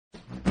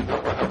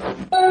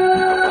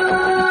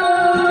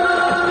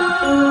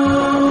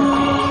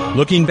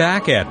looking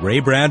back at Ray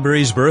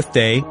Bradbury's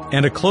birthday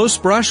and a close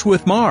brush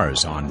with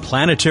Mars on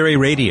Planetary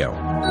Radio.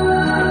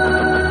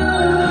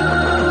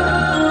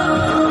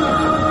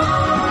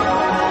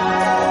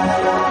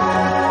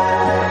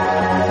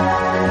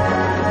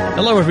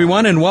 Hello,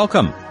 everyone, and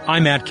welcome.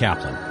 I'm Matt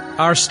Kaplan.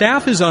 Our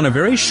staff is on a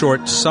very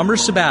short summer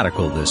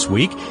sabbatical this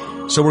week,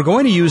 so we're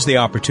going to use the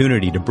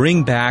opportunity to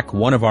bring back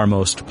one of our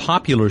most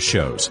popular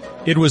shows.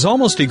 It was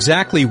almost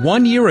exactly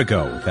 1 year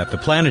ago that the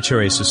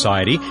Planetary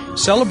Society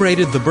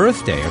celebrated the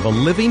birthday of a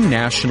living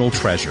national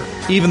treasure.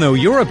 Even though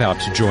you're about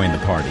to join the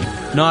party,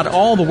 not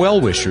all the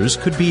well-wishers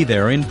could be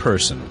there in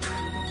person.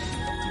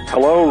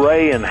 Hello,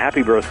 Ray, and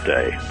happy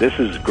birthday. This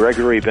is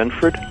Gregory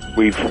Benford.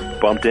 We've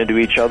bumped into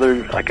each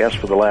other, I guess,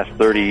 for the last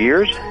 30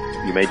 years.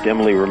 You may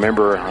dimly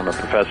remember I'm a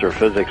professor of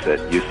physics at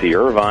UC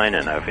Irvine,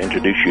 and I've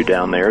introduced you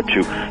down there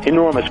to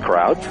enormous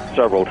crowds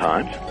several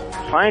times.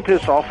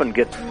 Scientists often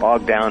get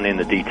bogged down in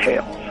the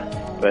details,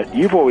 but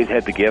you've always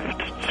had the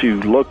gift to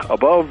look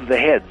above the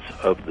heads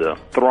of the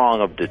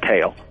throng of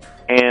detail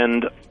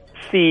and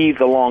see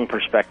the long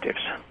perspectives.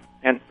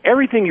 And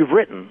everything you've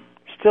written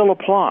still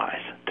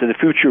applies to the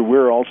future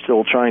we're all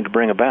still trying to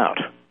bring about.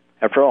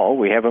 After all,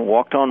 we haven't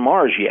walked on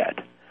Mars yet.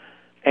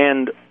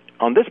 And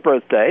on this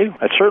birthday,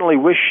 I certainly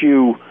wish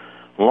you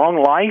long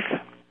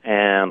life,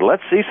 and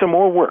let's see some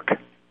more work.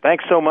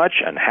 Thanks so much,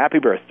 and happy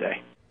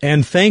birthday.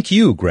 And thank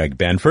you, Greg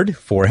Benford,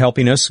 for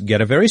helping us get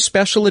a very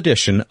special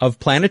edition of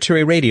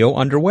Planetary Radio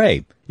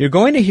underway. You're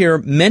going to hear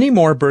many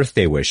more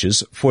birthday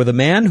wishes for the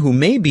man who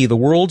may be the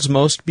world's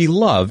most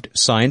beloved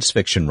science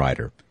fiction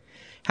writer.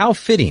 How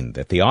fitting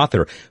that the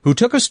author who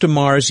took us to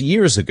Mars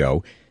years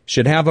ago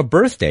should have a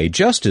birthday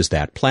just as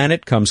that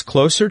planet comes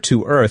closer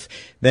to Earth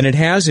than it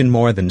has in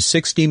more than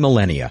 60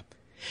 millennia.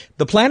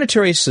 The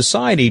Planetary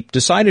Society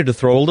decided to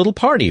throw a little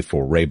party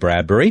for Ray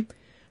Bradbury.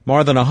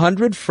 More than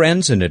 100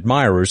 friends and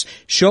admirers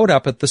showed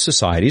up at the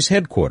Society's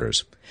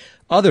headquarters.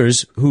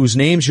 Others, whose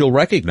names you'll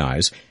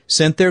recognize,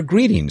 sent their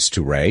greetings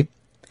to Ray.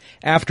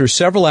 After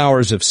several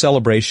hours of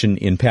celebration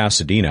in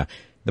Pasadena,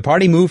 the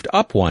party moved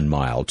up 1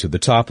 mile to the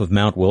top of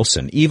Mount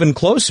Wilson, even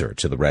closer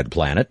to the Red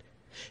Planet.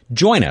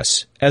 Join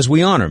us as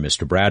we honor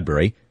Mr.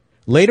 Bradbury.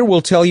 Later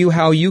we'll tell you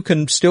how you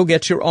can still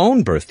get your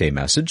own birthday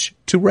message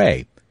to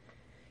Ray.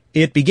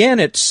 It began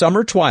at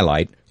summer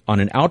twilight on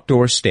an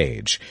outdoor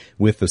stage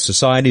with the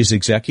Society's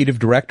executive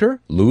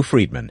director, Lou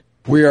Friedman.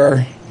 We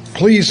are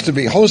pleased to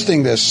be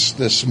hosting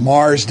this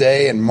Mars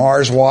Day and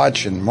Mars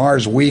Watch and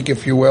Mars Week,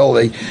 if you will,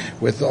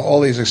 with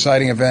all these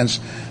exciting events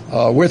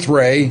with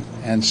Ray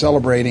and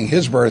celebrating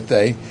his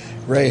birthday.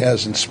 Ray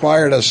has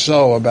inspired us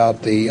so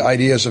about the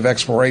ideas of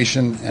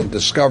exploration and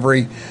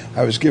discovery.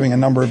 I was giving a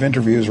number of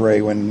interviews,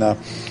 Ray, when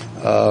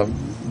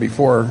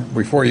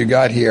before you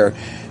got here,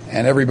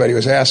 and everybody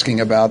was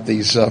asking about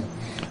these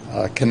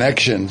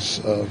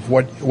connections of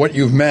what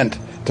you've meant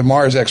to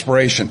Mars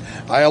exploration.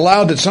 I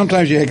allowed that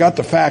sometimes you got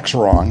the facts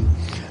wrong,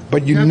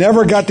 but you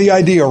never got the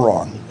idea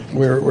wrong.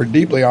 We're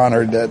deeply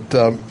honored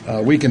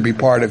that we can be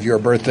part of your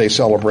birthday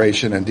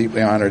celebration, and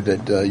deeply honored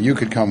that you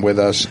could come with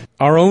us.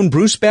 Our own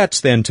Bruce Betts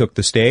then took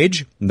the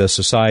stage. The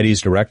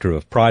Society's Director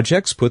of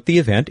Projects put the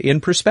event in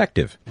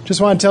perspective.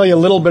 Just want to tell you a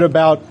little bit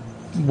about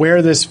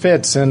where this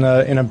fits in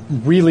a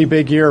really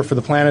big year for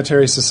the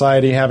Planetary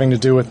Society having to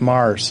do with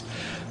Mars.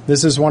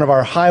 This is one of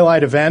our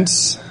highlight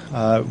events.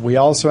 We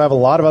also have a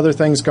lot of other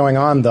things going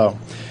on, though.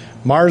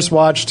 Mars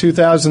Watch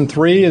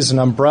 2003 is an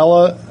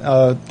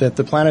umbrella that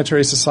the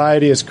Planetary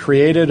Society has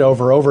created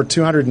over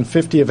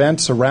 250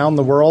 events around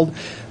the world,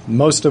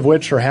 most of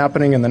which are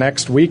happening in the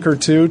next week or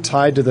two,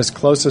 tied to this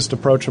closest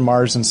approach of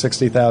Mars in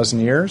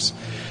 60,000 years.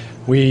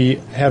 We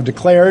have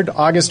declared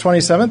August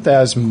 27th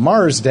as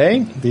Mars Day,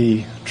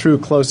 the true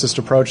closest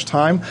approach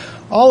time.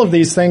 All of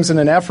these things in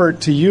an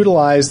effort to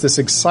utilize this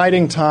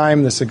exciting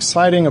time, this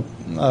exciting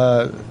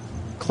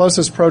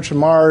closest approach to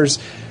Mars,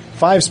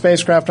 5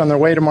 spacecraft on their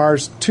way to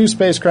Mars, 2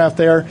 spacecraft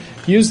there.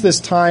 Use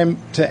this time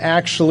to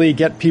actually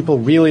get people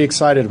really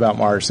excited about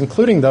Mars,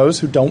 including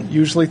those who don't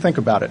usually think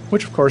about it,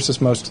 which of course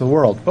is most of the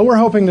world. But we're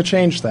hoping to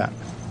change that.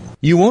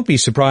 You won't be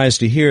surprised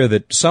to hear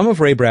that some of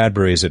Ray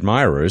Bradbury's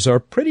admirers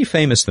are pretty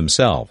famous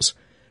themselves.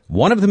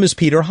 One of them is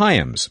Peter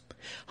Hyams.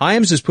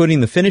 Hyams is putting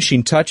the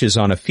finishing touches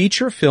on a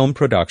feature film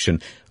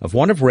production of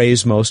one of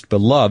Ray's most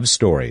beloved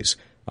stories.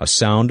 A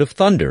Sound of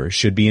Thunder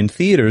should be in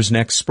theaters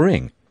next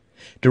spring.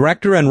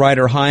 Director and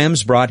writer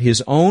Hyams brought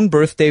his own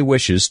birthday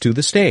wishes to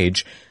the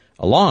stage,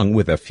 along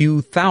with a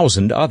few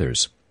thousand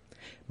others.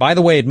 By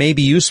the way, it may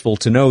be useful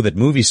to know that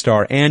movie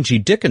star Angie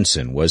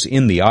Dickinson was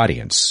in the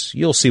audience.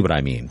 You'll see what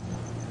I mean.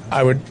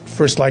 I would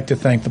first like to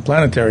thank the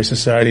Planetary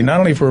Society, not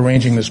only for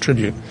arranging this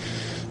tribute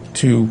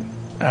to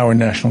our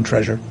national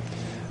treasure,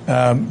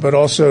 but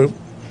also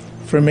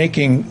for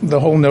making the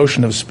whole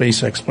notion of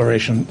space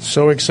exploration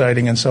so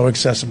exciting and so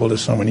accessible to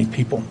so many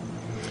people.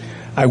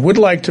 I would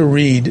like to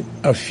read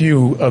a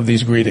few of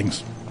these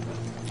greetings.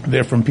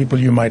 They're from people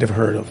you might have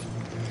heard of.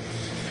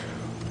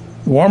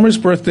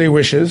 Warmest birthday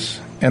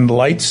wishes and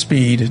light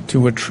speed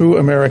to a true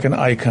American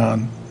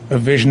icon, a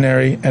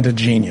visionary and a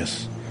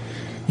genius.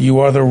 You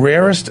are the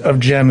rarest of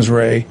gems,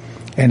 Ray,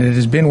 and it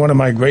has been one of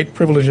my great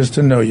privileges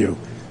to know you,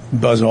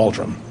 Buzz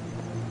Aldrin.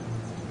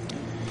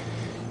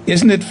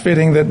 Isn't it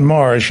fitting that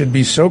Mars should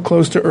be so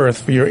close to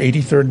Earth for your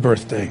 83rd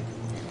birthday?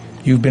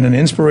 You've been an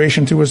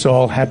inspiration to us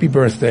all. Happy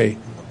birthday,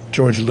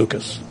 George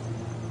Lucas.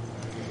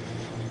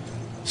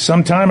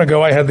 Some time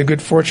ago, I had the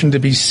good fortune to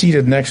be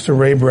seated next to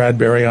Ray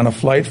Bradbury on a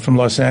flight from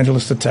Los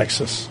Angeles to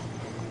Texas.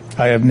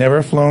 I have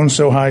never flown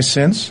so high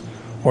since,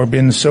 or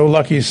been so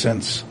lucky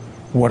since.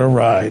 What a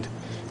ride.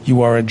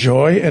 You are a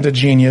joy and a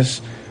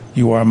genius.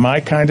 You are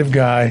my kind of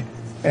guy,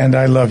 and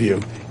I love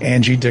you,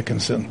 Angie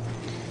Dickinson.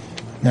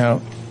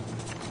 Now,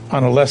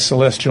 on a less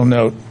celestial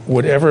note,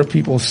 whatever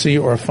people see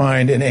or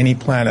find in any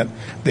planet,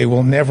 they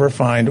will never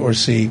find or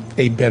see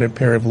a better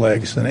pair of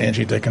legs than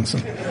Angie Dickinson.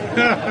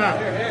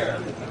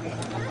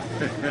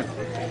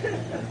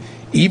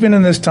 Even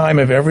in this time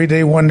of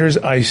everyday wonders,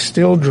 I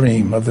still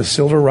dream of the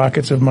silver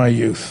rockets of my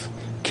youth,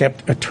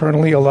 kept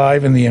eternally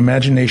alive in the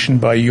imagination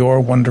by your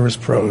wondrous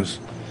prose.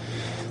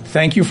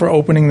 Thank you for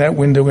opening that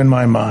window in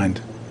my mind.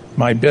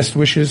 My best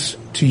wishes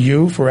to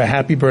you for a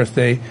happy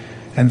birthday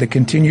and the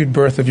continued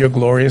birth of your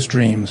glorious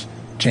dreams,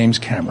 James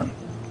Cameron.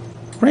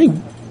 Ray,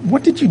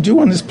 what did you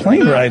do on this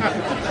plane ride?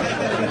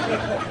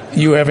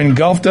 You have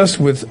engulfed us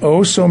with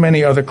oh so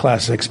many other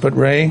classics, but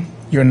Ray,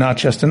 you're not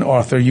just an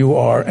author, you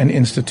are an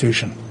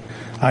institution.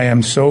 I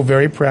am so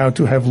very proud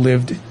to have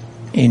lived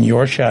in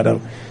your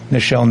shadow,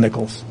 Nichelle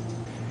Nichols.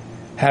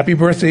 Happy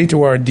birthday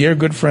to our dear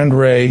good friend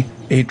Ray,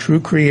 a true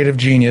creative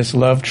genius.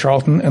 Love,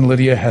 Charlton and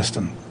Lydia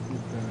Heston.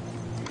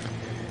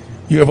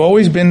 You have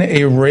always been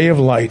a ray of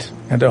light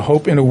and a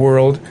hope in a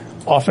world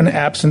often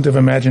absent of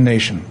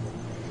imagination.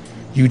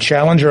 You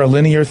challenge our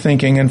linear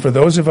thinking, and for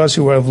those of us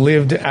who have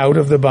lived out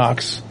of the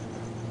box,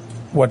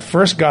 what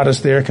first got us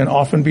there can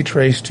often be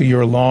traced to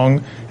your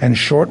long and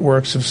short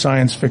works of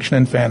science fiction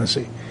and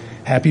fantasy.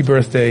 Happy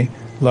birthday.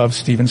 Love,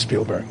 Steven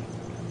Spielberg.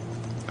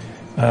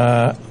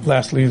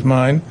 Lastly is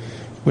mine,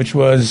 which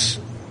was,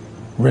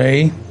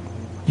 Ray,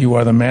 you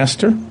are the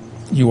master.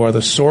 You are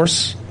the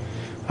source.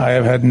 I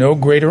have had no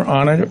greater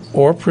honor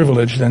or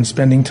privilege than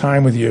spending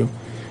time with you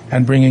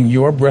and bringing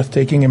your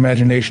breathtaking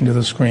imagination to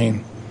the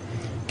screen.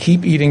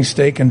 Keep eating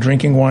steak and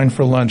drinking wine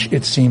for lunch.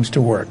 It seems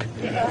to work.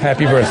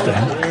 Happy birthday.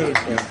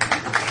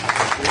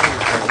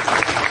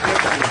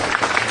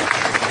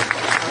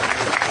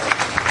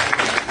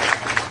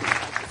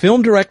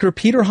 Film director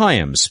Peter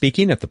Hyams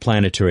speaking at the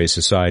Planetary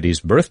Society's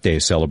birthday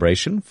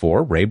celebration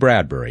for Ray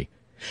Bradbury.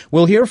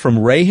 We'll hear from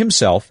Ray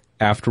himself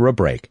after a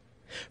break.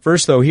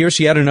 First, though, here's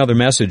yet another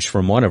message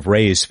from one of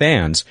Ray's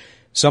fans,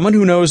 someone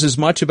who knows as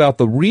much about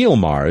the real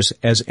Mars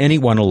as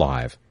anyone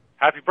alive.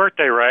 Happy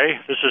birthday, Ray.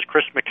 This is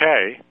Chris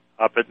McKay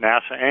up at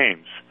NASA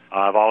Ames.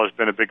 I've always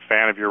been a big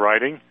fan of your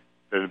writing,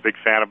 been a big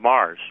fan of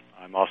Mars.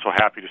 I'm also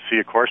happy to see,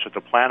 of course, that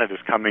the planet is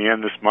coming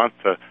in this month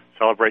to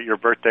celebrate your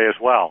birthday as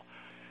well.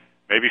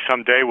 Maybe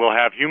someday we'll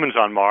have humans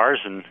on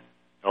Mars, and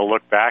they'll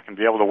look back and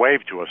be able to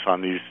wave to us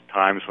on these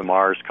times when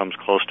Mars comes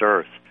close to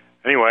Earth.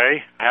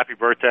 Anyway, happy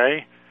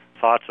birthday.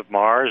 Thoughts of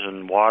Mars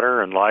and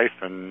water and life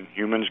and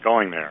humans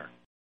going there.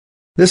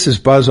 This is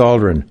Buzz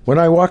Aldrin. When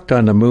I walked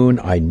on the moon,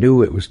 I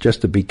knew it was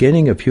just the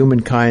beginning of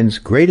humankind's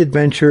great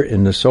adventure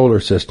in the solar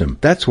system.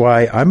 That's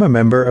why I'm a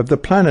member of the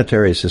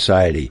Planetary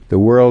Society, the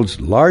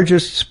world's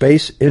largest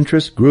space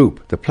interest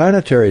group. The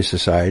Planetary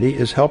Society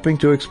is helping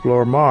to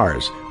explore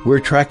Mars.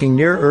 We're tracking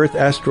near-Earth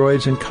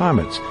asteroids and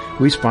comets.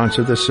 We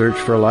sponsor the search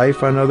for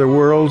life on other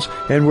worlds,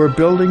 and we're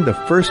building the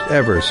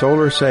first-ever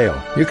solar sail.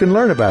 You can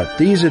learn about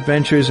these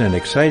adventures and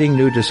exciting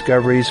new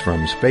discoveries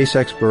from space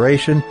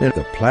exploration in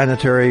the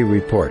Planetary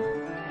Report.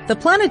 The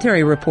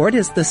Planetary Report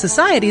is the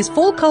Society's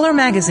full-color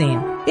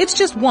magazine. It's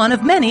just one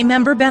of many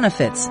member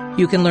benefits.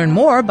 You can learn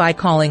more by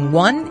calling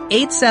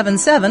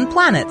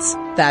 1-877-PLANETS.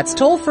 That's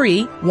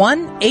toll-free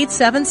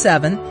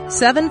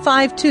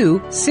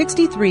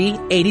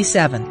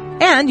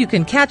 1-877-752-6387. And you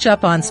can catch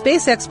up on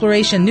space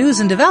exploration news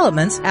and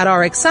developments at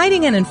our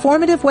exciting and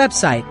informative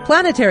website,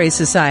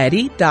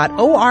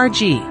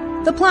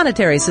 planetarySociety.org. The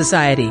Planetary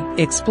Society,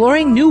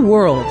 exploring new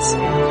worlds.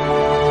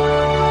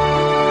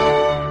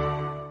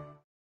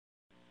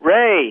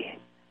 Ray,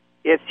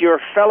 it's your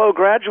fellow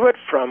graduate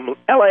from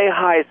L.A.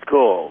 High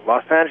School,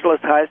 Los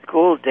Angeles High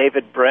School,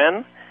 David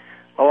Bren,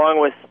 along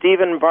with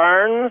Stephen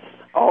Barnes,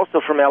 also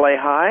from L.A.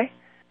 High,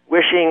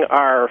 wishing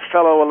our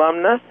fellow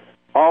alumnus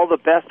all the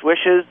best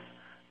wishes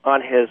on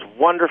his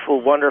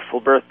wonderful, wonderful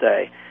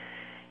birthday.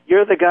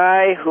 You're the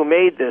guy who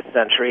made this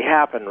century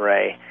happen,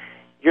 Ray.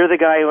 You're the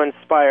guy who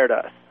inspired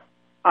us.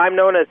 I'm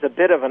known as a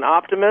bit of an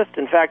optimist.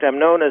 In fact, I'm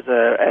known as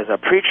a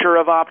preacher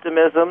of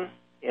optimism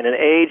in an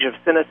age of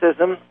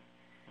cynicism,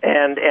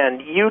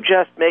 and you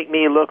just make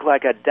me look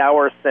like a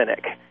dour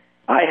cynic.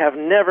 I have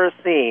never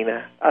seen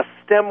a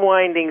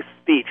stem-winding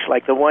speech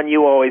like the one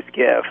you always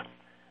give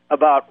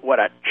about what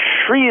a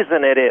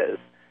treason it is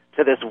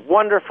to this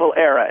wonderful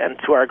era and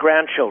to our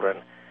grandchildren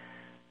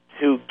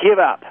to give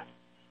up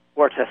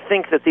or to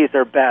think that these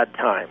are bad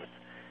times.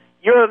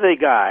 You're the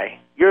guy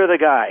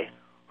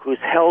who's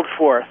held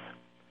forth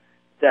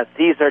that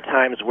these are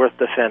times worth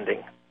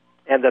defending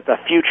and that the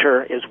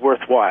future is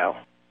worthwhile.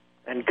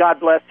 And God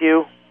bless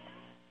you,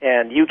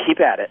 and you keep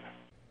at it.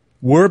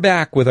 We're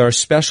back with our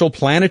special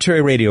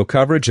planetary radio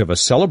coverage of a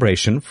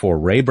celebration for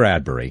Ray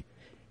Bradbury.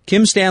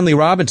 Kim Stanley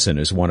Robinson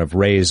is one of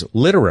Ray's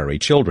literary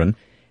children.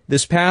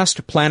 This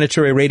past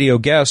planetary radio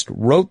guest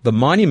wrote the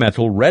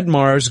monumental Red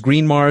Mars,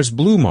 Green Mars,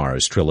 Blue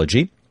Mars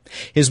trilogy.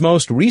 His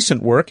most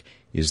recent work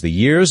is The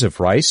Years of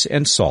Rice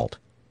and Salt.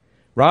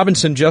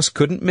 Robinson just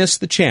couldn't miss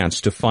the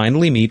chance to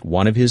finally meet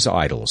one of his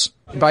idols.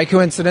 By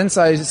coincidence,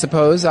 I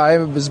suppose, I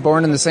was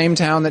born in the same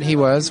town that he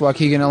was,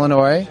 Waukegan,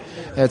 Illinois.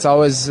 It's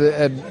always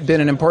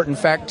been an important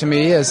fact to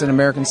me as an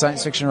American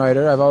science fiction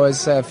writer. I've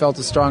always felt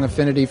a strong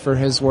affinity for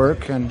his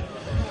work, and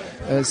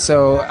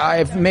so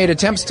I've made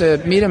attempts to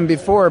meet him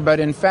before, but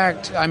in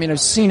fact, I've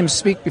seen him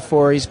speak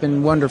before. He's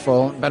been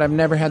wonderful, but I've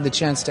never had the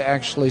chance to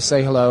actually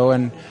say hello,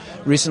 and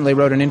recently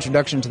wrote an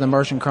introduction to the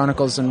Martian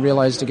Chronicles and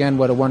realized again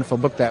what a wonderful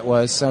book that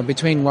was. So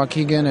between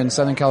Waukegan and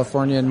Southern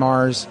California and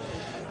Mars,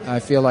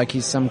 I feel like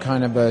he's some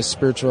kind of a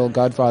spiritual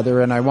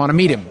godfather, and I want to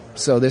meet him.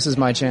 So this is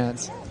my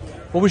chance.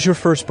 What was your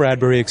first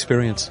Bradbury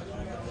experience?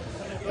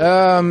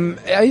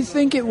 I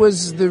think it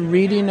was the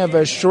reading of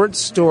a short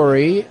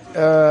story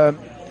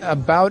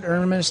about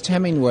Ernest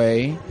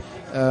Hemingway,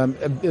 a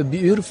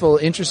beautiful,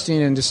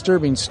 interesting, and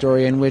disturbing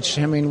story in which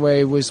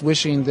Hemingway was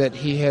wishing that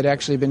he had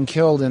actually been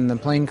killed in the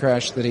plane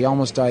crash that he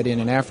almost died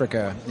in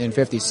Africa in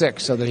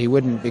 56, so that he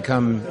wouldn't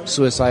become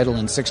suicidal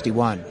in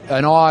 61.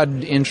 An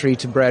odd entry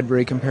to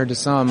Bradbury compared to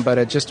some, but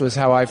it just was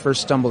how I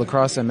first stumbled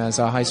across him as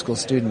a high school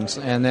student.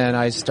 And then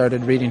I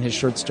started reading his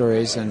short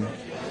stories, and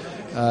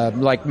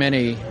like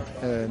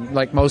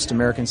most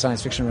American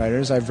science fiction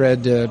writers, I've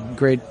read a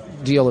great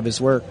deal of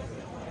his work.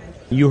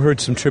 You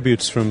heard some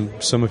tributes from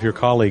some of your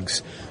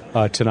colleagues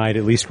tonight,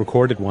 at least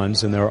recorded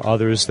ones, and there are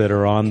others that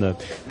are on the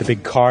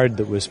big card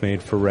that was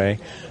made for Ray.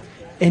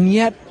 And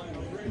yet,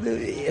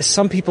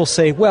 some people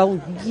say, well,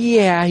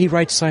 yeah, he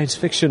writes science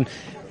fiction,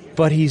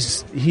 but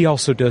he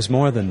also does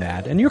more than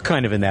that. And you're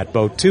kind of in that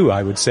boat, too,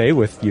 I would say,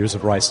 with Years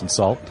of Rice and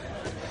Salt.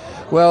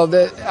 Well,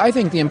 I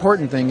think the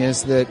important thing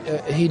is that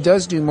he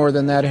does do more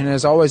than that and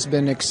has always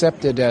been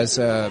accepted as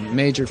a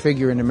major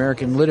figure in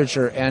American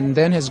literature, and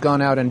then has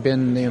gone out and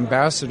been the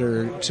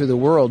ambassador to the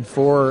world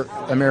for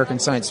American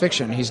science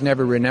fiction. He's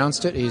never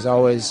renounced it. He's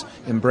always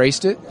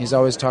embraced it. He's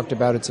always talked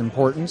about its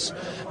importance.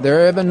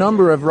 There have a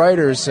number of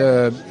writers,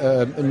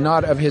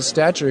 not of his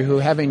stature, who,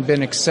 having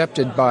been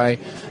accepted by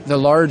the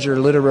larger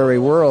literary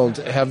world,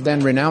 have then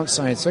renounced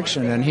science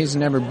fiction, and he's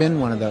never been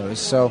one of those.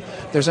 So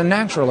there's a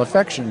natural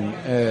affection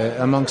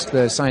amongst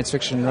the science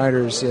fiction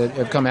writers that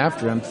have come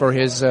after him for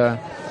his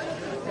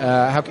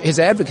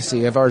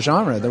advocacy of our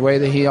genre, the way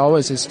that he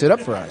always has stood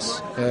up for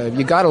us.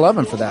 You got to love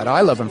him for that.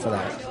 I love him for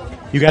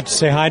that. You got to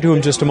say hi to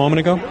him just a moment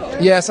ago?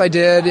 Yes, I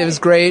did. It was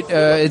great.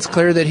 It's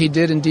clear that he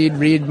did indeed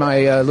read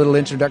my little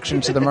introduction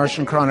to the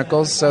Martian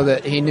Chronicles, so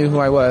that he knew who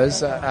I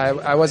was.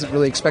 I wasn't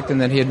really expecting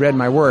that he had read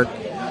my work,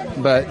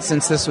 but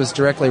since this was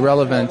directly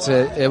relevant,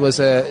 it was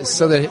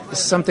so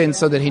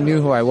that he knew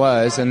who I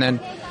was, and then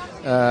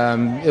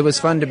it was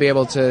fun to be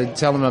able to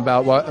tell him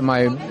about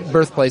my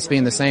birthplace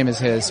being the same as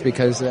his,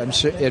 because I'm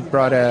sure it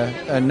brought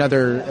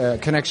another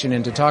connection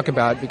in to talk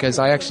about, because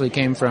I actually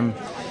came from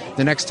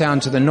the next town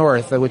to the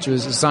north, which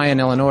was Zion,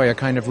 Illinois, a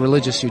kind of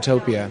religious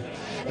utopia.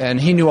 And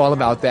he knew all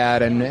about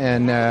that,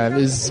 and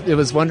it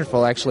was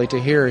wonderful actually to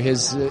hear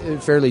his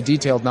fairly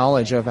detailed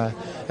knowledge of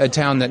a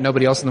town that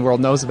nobody else in the world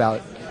knows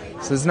about.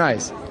 So it's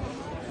nice.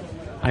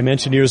 I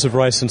mentioned Years of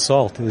Rice and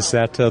Salt. Is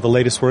that the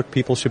latest work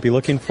people should be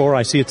looking for?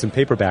 I see it's in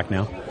paperback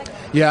now.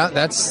 Yeah,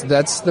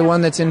 that's the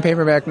one that's in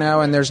paperback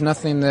now, and there's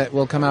nothing that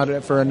will come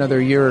out for another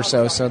year or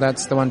so, so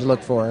that's the one to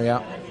look for,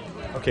 yeah.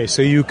 Okay,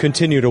 so you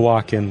continue to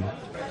walk in,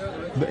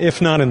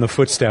 if not in the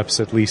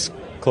footsteps, at least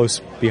close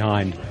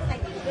behind.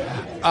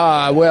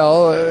 I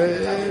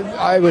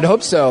would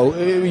hope so.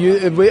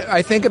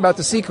 I think about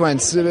the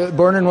sequence.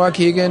 Born in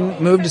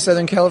Waukegan, moved to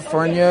Southern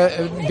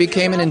California,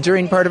 became an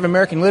enduring part of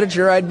American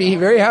literature. I'd be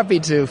very happy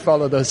to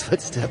follow those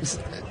footsteps.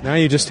 Now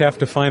you just have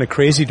to find a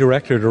crazy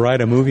director to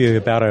write a movie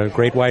about a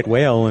great white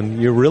whale,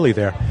 and you're really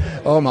there.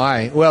 Oh,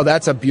 my. Well,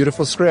 that's a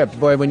beautiful script.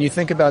 Boy, when you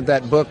think about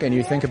that book and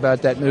you think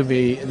about that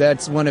movie,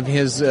 that's one of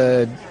his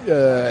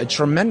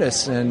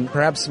tremendous and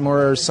perhaps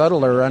more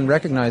subtle or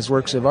unrecognized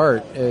works of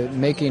art.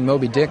 Making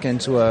Moby Dick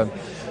into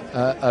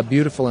a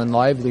beautiful and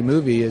lively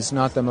movie is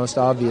not the most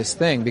obvious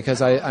thing,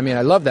 because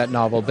I love that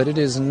novel, but it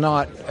is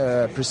not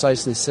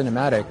precisely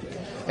cinematic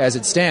as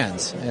it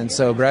stands. And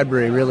so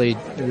Bradbury really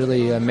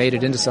made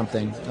it into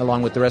something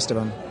along with the rest of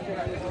them.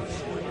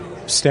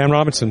 Stan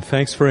Robinson,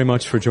 thanks very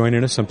much for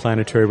joining us on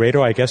Planetary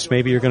Radio. I guess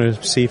maybe you're going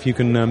to see if you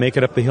can make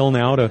it up the hill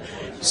now to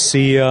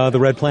see the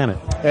red planet.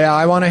 Yeah,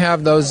 I want to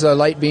have those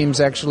light beams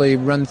actually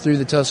run through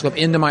the telescope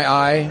into my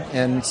eye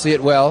and see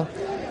it well,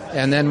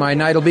 and then my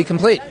night will be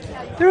complete.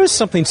 There is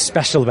something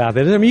special about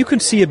it. I mean, you can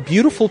see a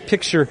beautiful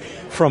picture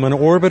from an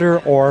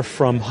orbiter or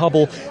from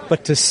Hubble,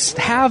 but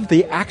to have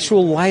the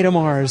actual light of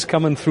Mars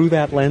coming through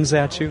that lens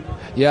at you?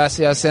 Yes,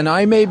 and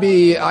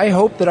I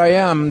hope that I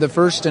am the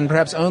first and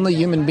perhaps only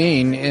human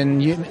being in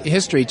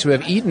history to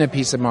have eaten a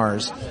piece of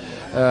Mars.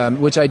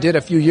 which I did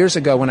a few years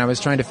ago when I was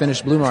trying to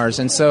finish Blue Mars.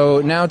 And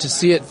so now to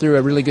see it through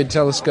a really good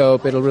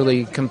telescope, it'll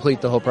really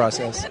complete the whole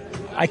process.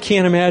 I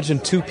can't imagine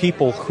two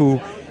people who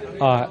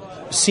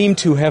seem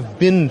to have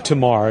been to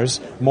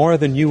Mars more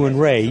than you and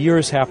Ray.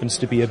 Yours happens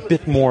to be a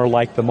bit more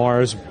like the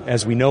Mars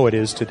as we know it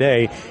is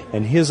today,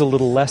 and his a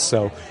little less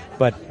so.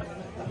 But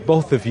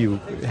both of you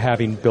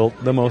having built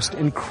the most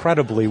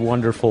incredibly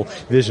wonderful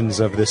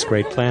visions of this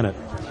great planet.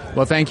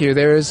 Well, thank you.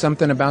 There is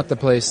something about the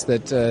place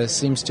that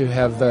seems to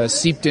have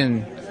seeped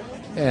in.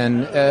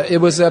 And it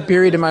was a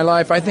period in my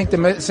life, I think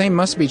the same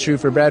must be true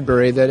for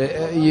Bradbury,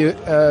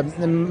 that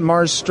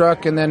Mars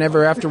struck and then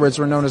ever afterwards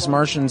were known as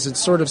Martians. It's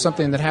sort of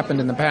something that happened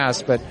in the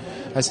past, but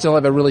I still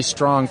have a really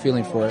strong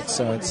feeling for it,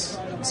 so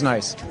it's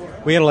nice.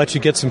 We got to let you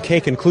get some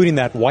cake, including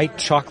that white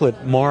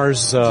chocolate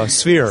Mars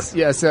sphere.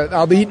 Yes,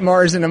 I'll be eating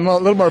Mars in a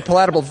little more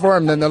palatable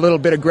form than the little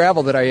bit of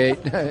gravel that I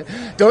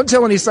ate. Don't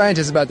tell any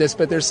scientists about this,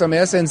 but there's some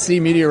SNC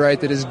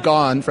meteorite that is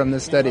gone from the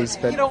studies.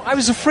 But I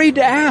was afraid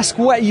to ask.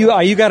 What you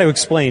got to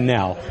explain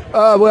now.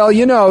 Well,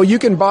 you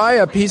can buy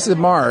a piece of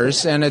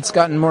Mars, and it's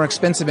gotten more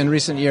expensive in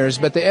recent years.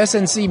 But the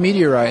SNC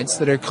meteorites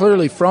that are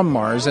clearly from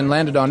Mars and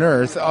landed on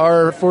Earth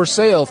are for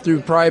sale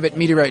through private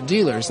meteorite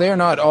dealers. They are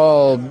not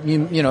all,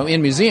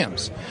 in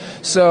museums.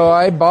 So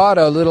I bought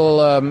a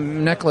little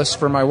necklace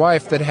for my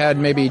wife that had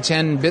maybe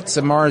 10 bits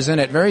of Mars in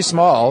it, very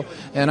small,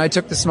 and I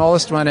took the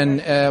smallest one,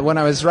 and when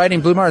I was writing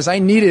Blue Mars, I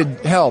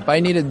needed help. I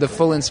needed the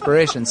full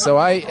inspiration. So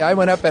I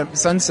went up at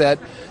sunset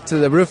to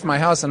the roof of my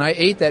house, and I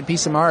ate that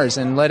piece of Mars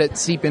and let it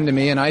seep into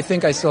me, and I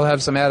think I still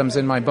have some atoms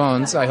in my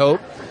bones, I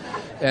hope.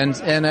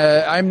 And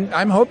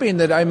I'm hoping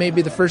that I may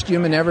be the first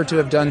human ever to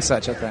have done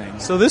such a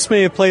thing. So this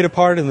may have played a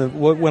part in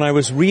when I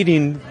was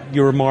reading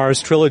your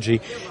Mars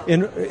trilogy,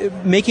 in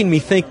making me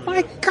think,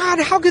 my God,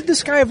 how could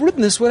this guy have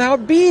written this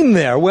without being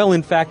there? Well,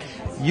 in fact,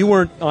 you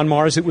weren't on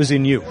Mars; it was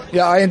in you.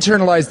 Yeah, I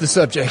internalized the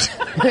subject.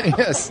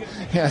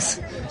 yes,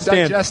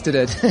 digested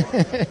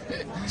it.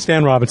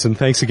 Stan Robinson,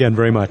 thanks again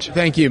very much.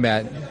 Thank you,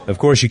 Matt. Of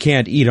course, you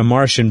can't eat a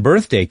Martian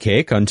birthday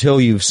cake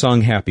until you've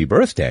sung Happy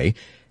Birthday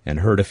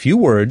and heard a few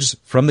words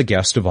from the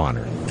guest of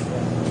honor.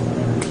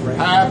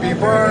 Happy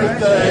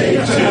birthday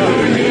to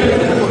you.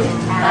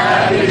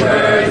 Happy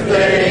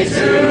birthday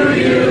to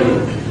you.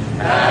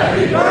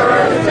 Happy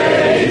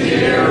birthday,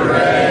 dear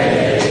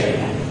Ray.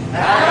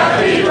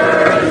 Happy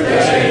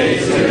birthday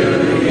to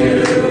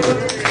you.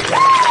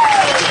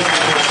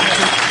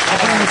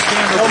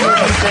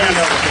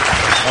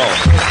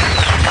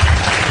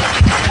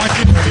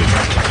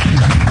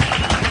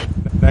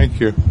 Thank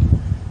you.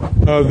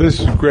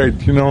 This is great.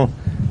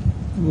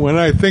 When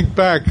I think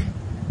back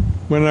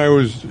when I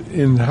was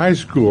in high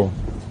school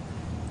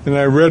and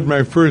I read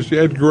my first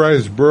Edgar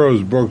Rice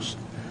Burroughs books,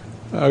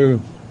 The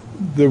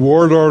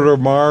Warlord of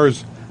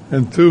Mars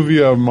and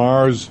Thuvia of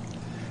Mars,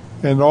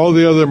 and all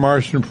the other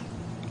Martian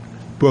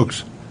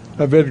books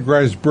of Edgar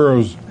Rice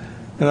Burroughs,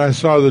 and I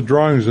saw the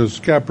drawings of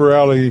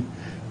Schiaparelli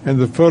and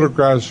the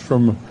photographs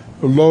from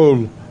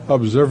Lowell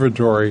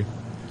Observatory.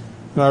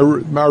 And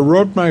I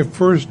wrote my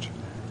first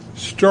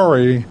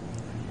story,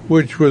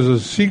 which was a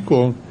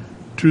sequel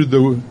to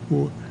the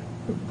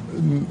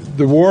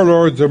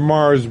Warlords of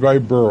Mars by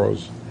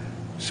Burroughs.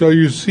 So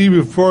you see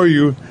before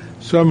you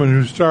someone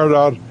who started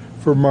out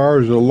for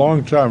Mars a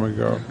long time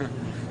ago.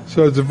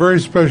 So it's a very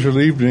special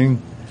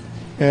evening,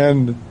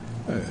 and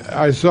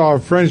I saw a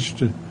French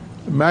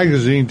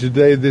magazine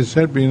today. They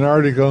sent me an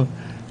article,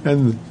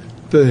 and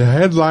the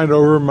headline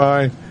over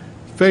my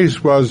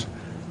face was,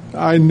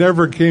 "I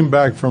never came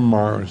back from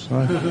Mars."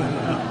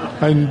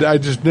 I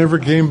just never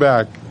came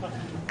back,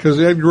 because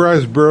Edgar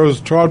Rice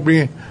Burroughs taught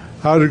me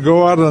how to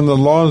go out on the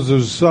lawns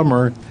of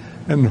summer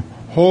and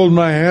hold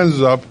my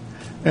hands up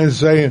and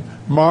say,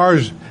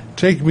 "Mars,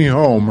 take me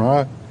home,"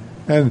 huh?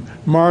 And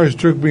Mars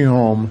took me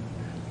home,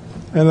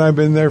 and I've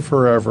been there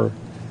forever.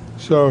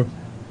 So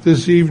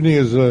this evening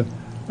is a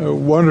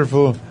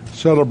wonderful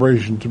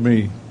celebration to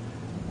me.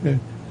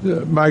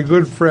 My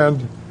good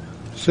friend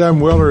Sam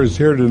Weller is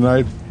here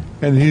tonight,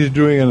 and he's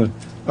doing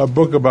a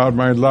book about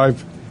my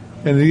life,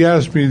 and he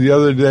asked me the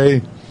other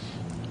day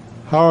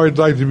how I'd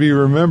like to be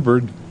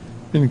remembered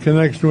in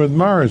connection with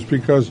Mars,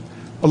 because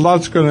a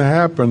lot's going to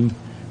happen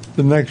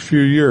the next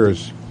few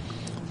years.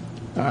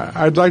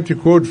 I'd like to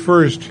quote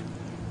first,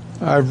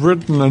 I've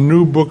written a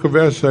new book of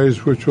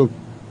essays which will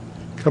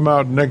come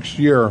out next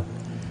year,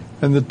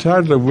 and the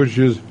title of which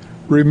is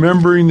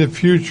Remembering the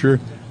Future,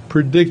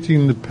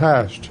 Predicting the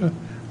Past.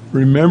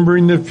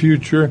 Remembering the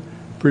Future,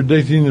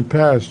 Predicting the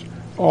Past.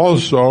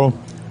 Also,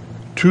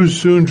 Too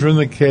Soon from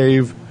the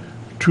Cave,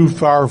 Too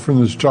Far from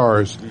the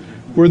Stars.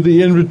 We're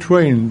the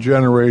in-between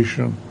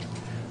generation.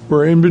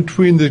 We're in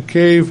between the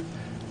cave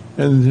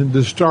and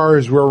the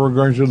stars where we're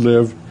going to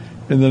live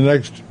in the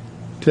next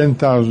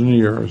 10,000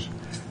 years.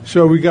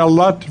 So we got a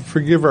lot to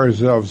forgive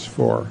ourselves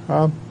for.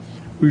 Huh?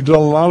 We've done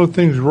a lot of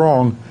things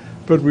wrong,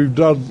 but we've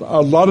done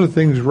a lot of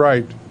things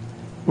right.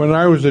 When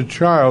I was a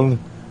child,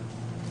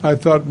 I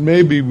thought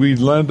maybe we'd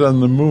land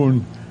on the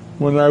moon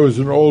when I was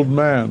an old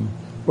man.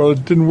 Well,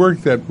 it didn't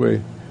work that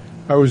way.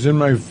 I was in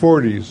my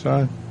 40s,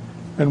 huh?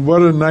 And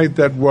what a night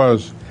that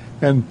was.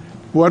 And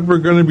what we're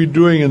going to be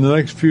doing in the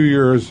next few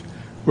years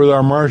with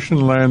our Martian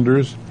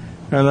landers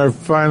and our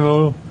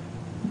final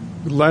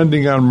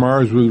landing on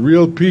Mars with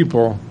real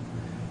people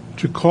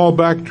to call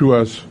back to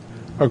us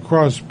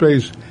across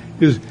space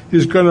is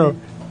going to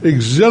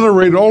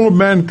exhilarate all of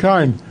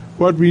mankind.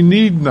 What we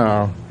need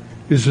now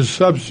is a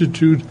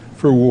substitute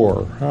for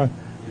war.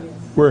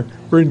 We're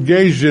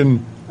engaged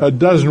in a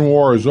dozen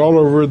wars all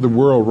over the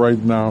world right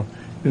now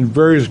in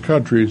various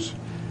countries,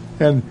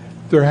 and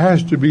there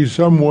has to be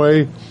some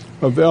way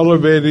of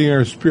elevating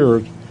our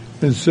spirit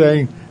and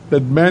saying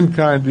that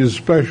mankind is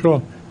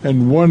special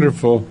and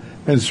wonderful,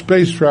 and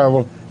space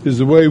travel is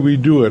the way we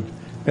do it.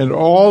 And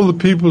all the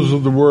peoples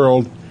of the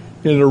world,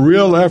 in a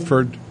real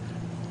effort,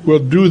 will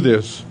do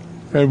this.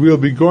 And we'll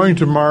be going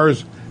to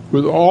Mars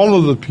with all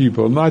of the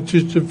people, not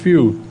just a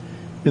few,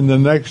 in the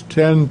next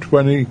 10,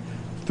 20,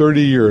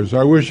 30 years.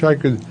 I wish I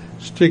could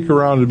stick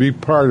around to be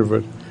part of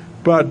it.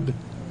 But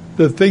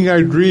the thing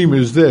I dream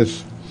is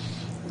this,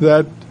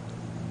 that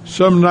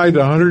some night,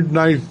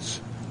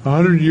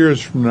 100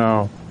 years from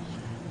now,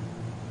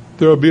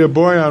 there will be a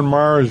boy on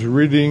Mars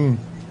reading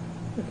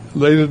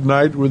late at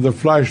night with a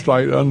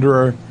flashlight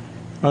under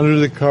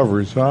the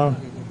covers,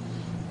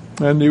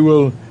 and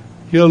he'll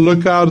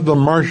look out at the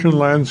Martian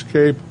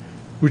landscape,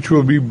 which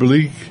will be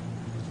bleak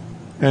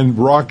and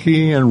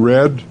rocky and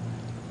red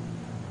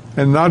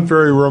and not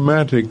very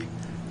romantic.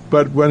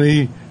 But when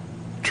he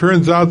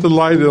turns out the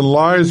light and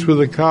lies with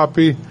a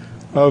copy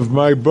of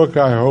my book,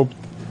 I hope,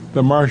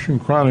 The Martian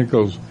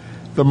Chronicles,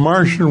 the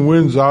Martian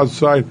winds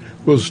outside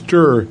will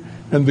stir,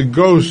 and the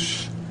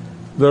ghosts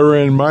that are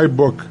in my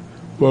book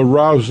will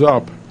rouse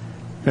up,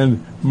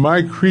 and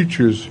my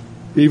creatures,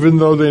 even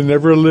though they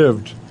never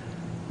lived,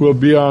 will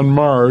be on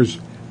Mars,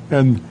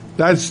 and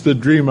that's the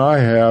dream I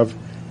have,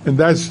 and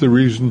that's the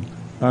reason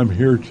I'm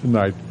here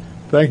tonight.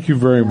 Thank you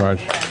very much.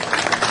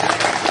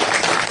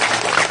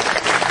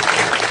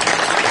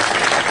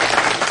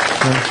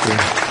 Thank you.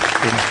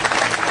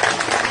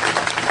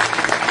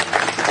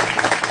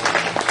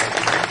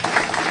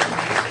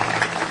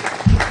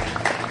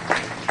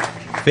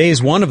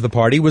 Phase 1 of the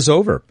party was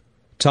over.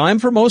 Time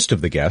for most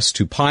of the guests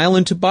to pile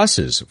into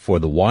buses for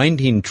the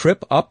winding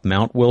trip up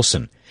Mount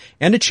Wilson,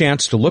 and a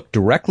chance to look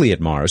directly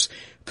at Mars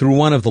through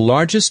one of the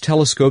largest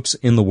telescopes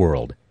in the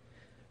world.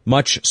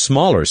 Much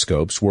smaller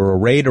scopes were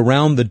arrayed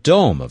around the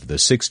dome of the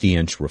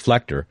 60-inch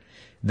reflector.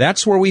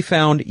 That's where we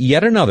found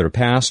yet another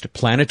past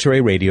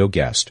planetary radio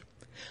guest.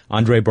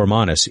 Andrei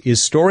Bormanis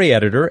is story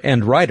editor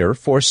and writer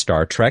for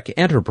Star Trek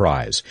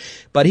Enterprise,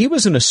 but he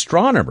was an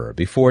astronomer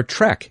before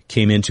Trek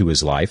came into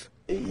his life.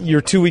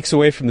 You're 2 weeks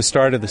away from the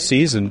start of the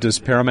season. Does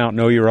Paramount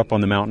know you're up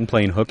on the mountain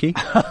playing hooky?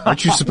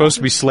 Aren't you supposed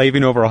to be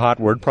slaving over a hot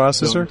word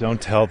processor? Don't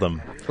tell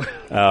them.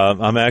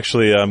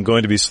 I'm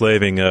going to be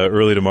slaving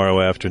early tomorrow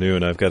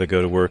afternoon. I've got to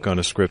go to work on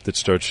a script that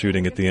starts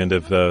shooting at the end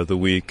of the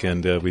week,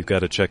 and we've got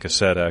to check a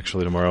set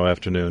actually tomorrow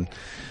afternoon.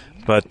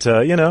 But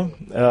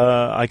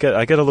I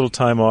get a little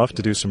time off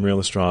to do some real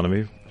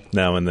astronomy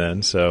now and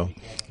then, so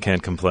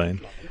can't complain.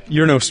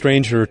 You're no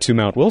stranger to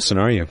Mount Wilson,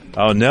 are you?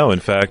 Oh, no. In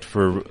fact,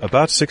 for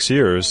about 6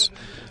 years,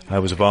 I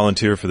was a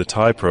volunteer for the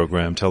TIE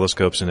program,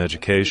 Telescopes in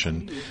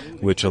Education,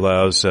 which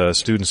allows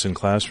students in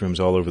classrooms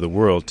all over the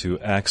world to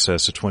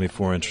access a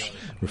 24-inch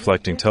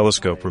reflecting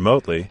telescope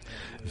remotely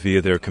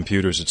via their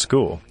computers at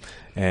school.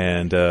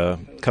 And a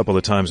couple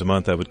of times a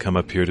month, I would come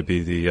up here to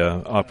be the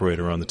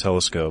operator on the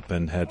telescope,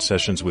 and had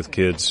sessions with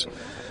kids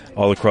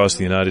all across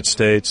the United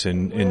States,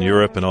 in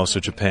Europe, and also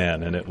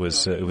Japan. And it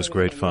was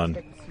great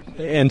fun.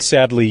 And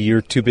sadly,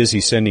 you're too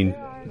busy sending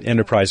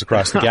Enterprise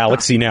across the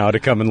galaxy now to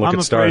come and look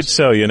at stars. I'm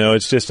afraid so.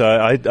 It's just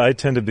I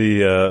tend to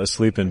be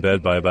asleep in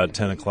bed by about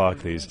 10 o'clock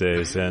these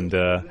days, and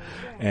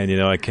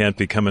I can't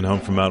be coming home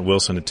from Mount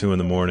Wilson at 2 in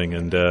the morning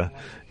and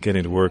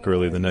getting to work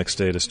early the next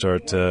day to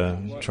start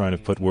trying to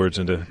put words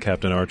into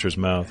Captain Archer's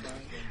mouth.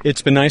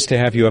 It's been nice to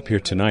have you up here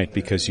tonight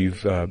because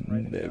you've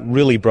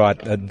really brought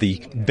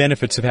the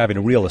benefits of having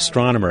a real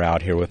astronomer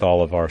out here with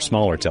all of our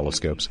smaller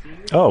telescopes.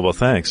 Oh, well,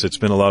 thanks. It's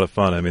been a lot of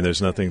fun. I mean,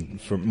 there's nothing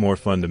more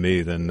fun to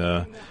me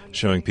than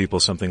showing people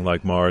something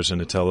like Mars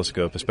in a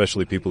telescope,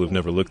 especially people who've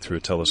never looked through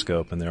a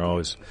telescope, and they're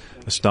always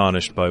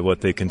astonished by what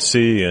they can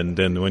see, and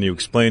then when you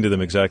explain to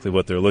them exactly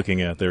what they're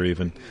looking at, they're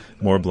even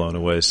more blown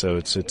away. So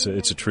it's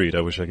a treat.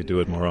 I wish I could do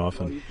it more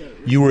often.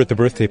 You were at the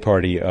birthday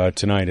party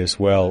tonight as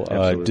well.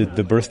 Did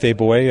the birthday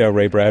boy,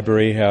 Ray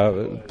Bradbury,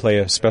 play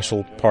a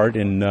special part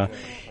in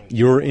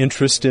your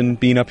interest in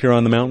being up here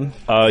on the mountain?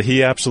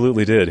 He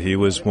absolutely did. He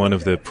was one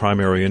of the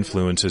primary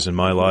influences in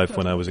my life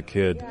when I was a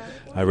kid.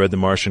 I read the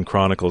Martian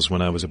Chronicles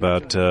when I was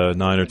about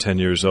 9 or 10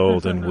 years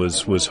old and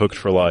was hooked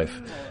for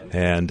life.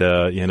 And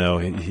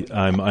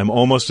I'm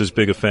almost as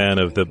big a fan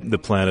of the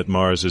planet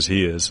Mars as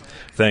he is,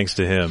 thanks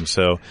to him.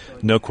 So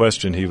no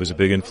question, he was a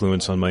big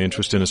influence on my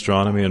interest in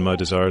astronomy and my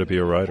desire to be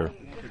a writer.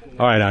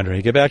 All right,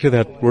 Andre, get back to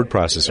that word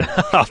processor.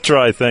 I'll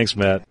try. Thanks,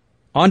 Matt.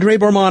 Andrei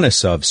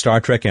Bormanis of Star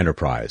Trek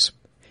Enterprise.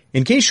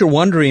 In case you're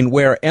wondering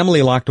where Emily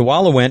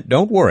Lakdawalla went,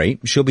 don't worry.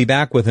 She'll be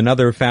back with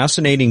another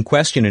fascinating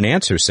question and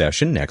answer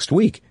session next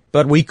week.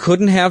 But we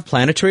couldn't have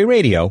Planetary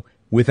Radio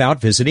without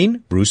visiting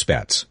Bruce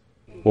Betts.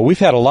 Well, we've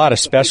had a lot of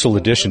special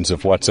editions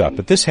of What's Up,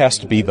 but this has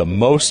to be the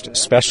most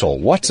special.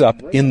 What's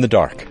Up in the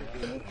Dark?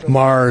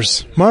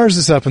 Mars. Mars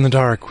is up in the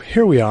dark.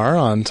 Here we are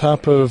on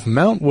top of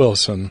Mount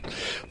Wilson,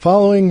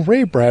 following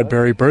Ray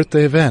Bradbury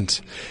birthday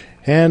event.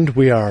 And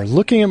we are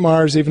looking at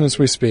Mars even as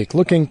we speak,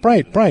 looking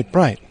bright, bright,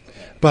 bright.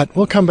 But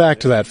we'll come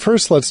back to that.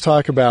 First, let's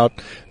talk about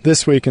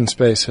this week in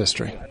space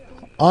history.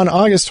 On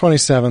August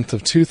 27th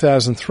of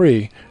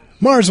 2003,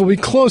 Mars will be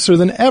closer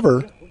than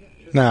ever.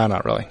 No,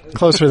 not really.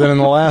 Closer than in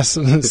the last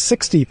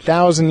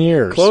 60,000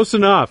 years. Close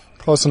enough.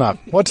 Close enough.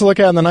 What to look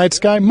at in the night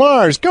sky?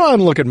 Mars. Go out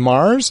and look at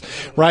Mars.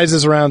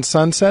 Rises around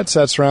sunset,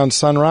 sets around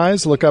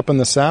sunrise. Look up in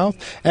the south,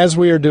 as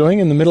we are doing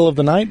in the middle of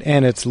the night,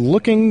 and it's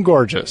looking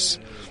gorgeous.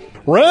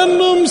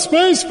 Random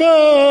space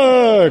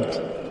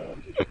fact!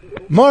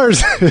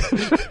 Mars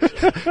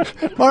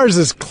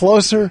is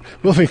closer,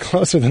 will be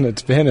closer than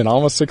it's been in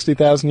almost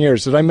 60,000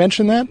 years. Did I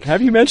mention that?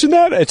 Have you mentioned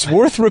that? It's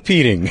worth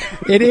repeating.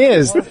 It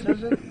is.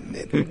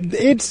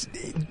 It's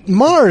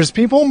Mars,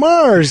 people,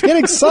 Mars. Get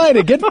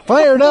excited. Get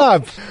fired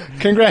up.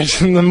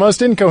 Congratulations. The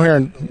most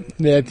incoherent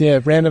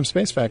random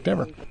space fact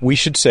ever. We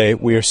should say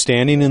we are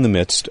standing in the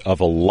midst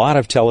of a lot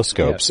of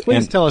telescopes. Yes,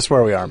 please tell us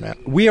where we are,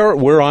 Matt.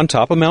 We're on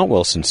top of Mount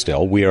Wilson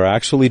still. We are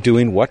actually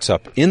doing What's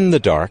Up in the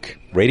Dark,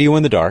 Radio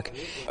in the Dark.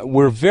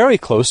 We're very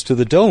close to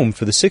the dome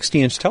for the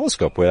 60-inch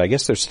telescope. I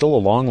guess there's still a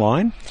long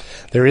line.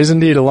 There is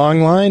indeed a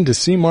long line to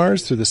see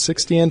Mars through the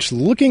 60-inch,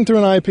 looking through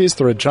an eyepiece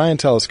through a giant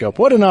telescope.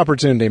 What an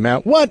opportunity,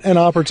 Matt. What an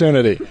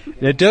opportunity.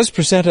 It does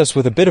present us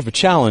with a bit of a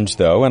challenge,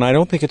 though, and I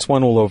don't think it's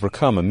one we'll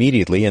overcome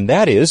immediately, and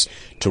that is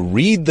to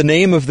read the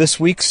name of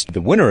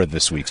the winner of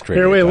this week's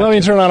trivia. Here, wait, let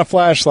me turn on a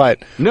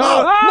flashlight. No!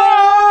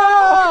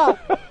 No!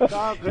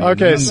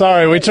 Okay,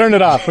 sorry, we turned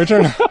it off.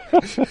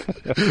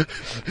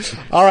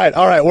 All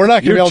right, we're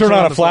not going to be able to turn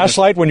on a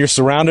flashlight when you're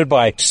surrounded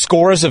by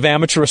scores of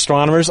amateur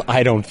astronomers?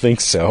 I don't think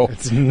so.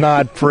 It's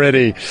not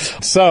pretty.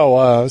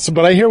 So,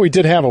 but I hear we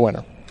did have a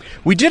winner.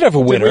 We did have a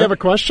winner. Did we have a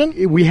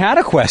question? We had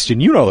a question.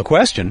 You know the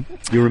question.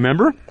 You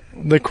remember?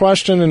 The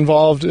question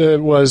involved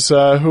was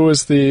who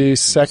was the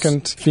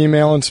second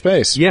female in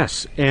space?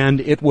 Yes, and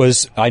it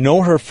was, I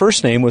know her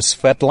first name was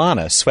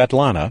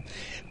Svetlana.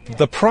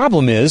 The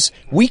problem is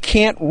we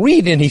can't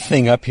read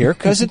anything up here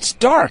because it's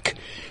dark.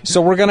 So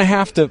we're going to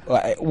have to,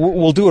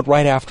 we'll do it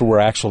right after we're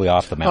actually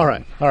off the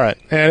mountain. All right.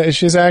 And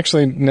she's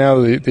actually now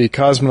the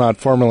cosmonaut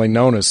formerly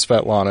known as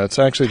Svetlana. It's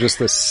actually just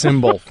this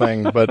symbol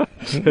thing, but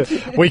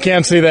we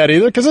can't see that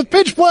either because it's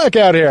pitch black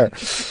out here.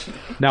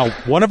 Now,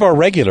 one of our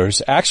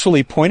regulars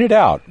actually pointed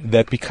out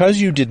that because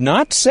you did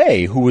not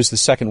say who was the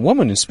second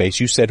woman in space,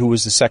 you said who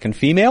was the second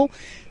female.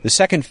 The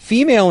second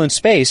female in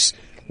space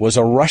was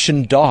a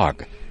Russian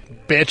dog.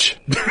 Bitch.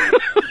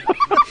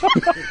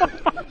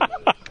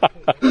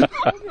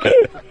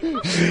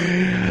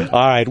 All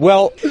right.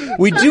 Well,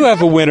 we do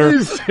have a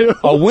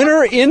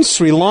winner in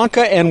Sri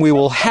Lanka, and we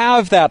will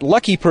have that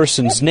lucky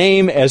person's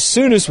name as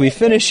soon as we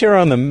finish here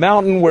on the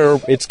mountain where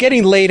it's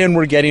getting late and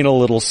we're getting a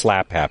little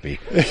slap happy.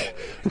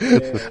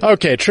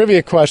 Okay,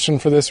 trivia question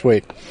for this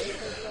week.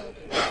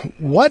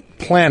 What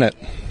planet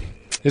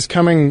is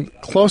coming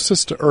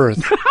closest to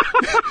Earth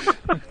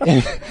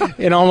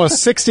in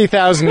almost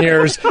 60,000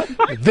 years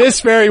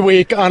this very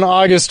week on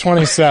August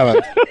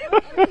 27th?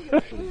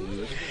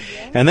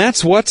 And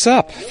that's What's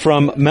Up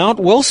from Mount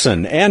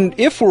Wilson. And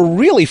if we're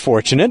really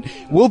fortunate,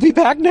 we'll be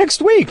back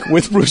next week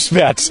with Bruce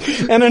Betts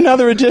and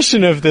another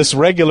edition of this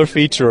regular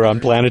feature on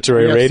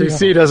Planetary Radio. The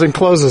FCC doesn't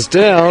close us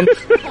down.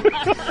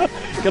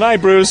 Good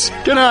night, Bruce.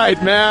 Good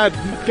night, Matt.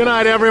 Good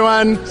night,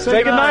 everyone.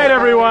 Say good night,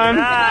 everyone.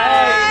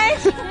 Bye.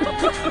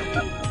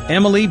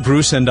 Emily,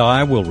 Bruce, and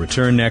I will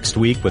return next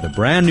week with a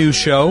brand new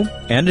show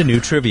and a new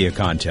trivia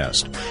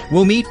contest.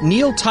 We'll meet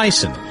Neil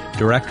Tyson,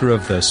 director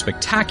of the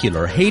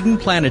spectacular Hayden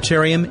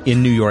Planetarium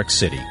in New York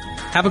City.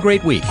 Have a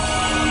great week.